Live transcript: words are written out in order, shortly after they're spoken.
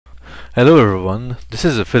Hello everyone, this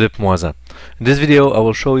is Philippe Moisin. In this video I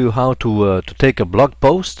will show you how to take a blog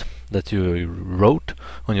post that you wrote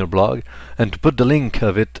on your blog and to put the link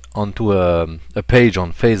of it onto a page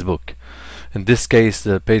on Facebook. In this case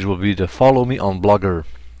the page will be the Follow Me on Blogger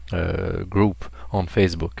group on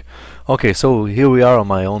Facebook. Okay, so here we are on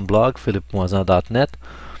my own blog, philippemoisin.net.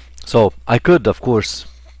 So I could of course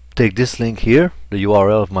take this link here, the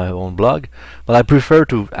URL of my own blog, but I prefer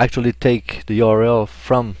to actually take the URL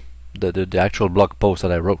from the actual blog post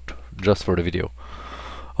that I wrote just for the video.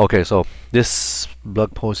 Okay, so this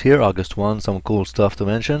blog post here, August 1, some cool stuff to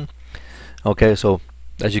mention. Okay, so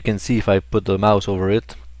as you can see, if I put the mouse over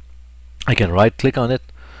it, I can right click on it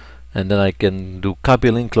and then I can do copy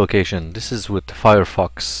link location. This is with the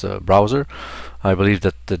Firefox browser. I believe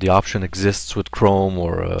that the option exists with Chrome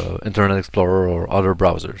or Internet Explorer or other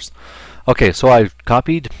browsers. Okay, so I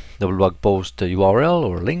copied the blog post URL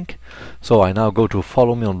or link. So I now go to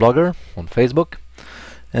Follow Me on Blogger on Facebook,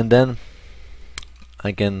 and then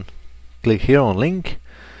I can click here on link.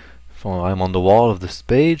 I'm on the wall of this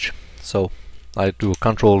page, so I do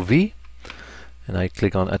Control V and I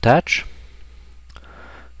click on attach.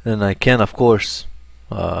 Then I can of course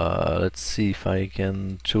let's see if I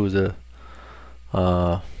can choose a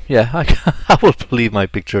yeah, I will leave my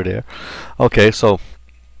picture there. Okay, so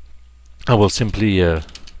I will simply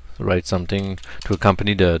write something to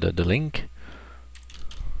accompany the link.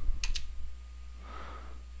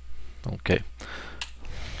 Okay,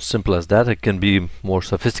 simple as that. It can be more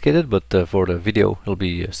sophisticated, but for the video it'll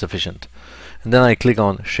be sufficient. And then I click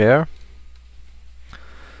on share,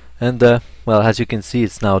 and well, as you can see,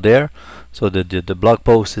 it's now there. So the blog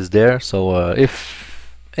post is there. So if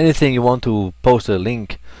anything you want to post a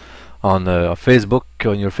link on Facebook,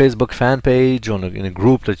 on your Facebook fan page, in a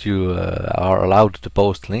group that you are allowed to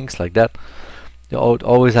post links like that, you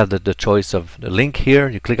always have the choice of the link here.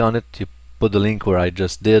 You click on it, you put the link where I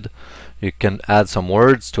just did. You can add some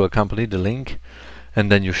words to accompany the link,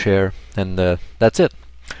 and then you share, and that's it.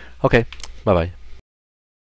 Okay, bye bye.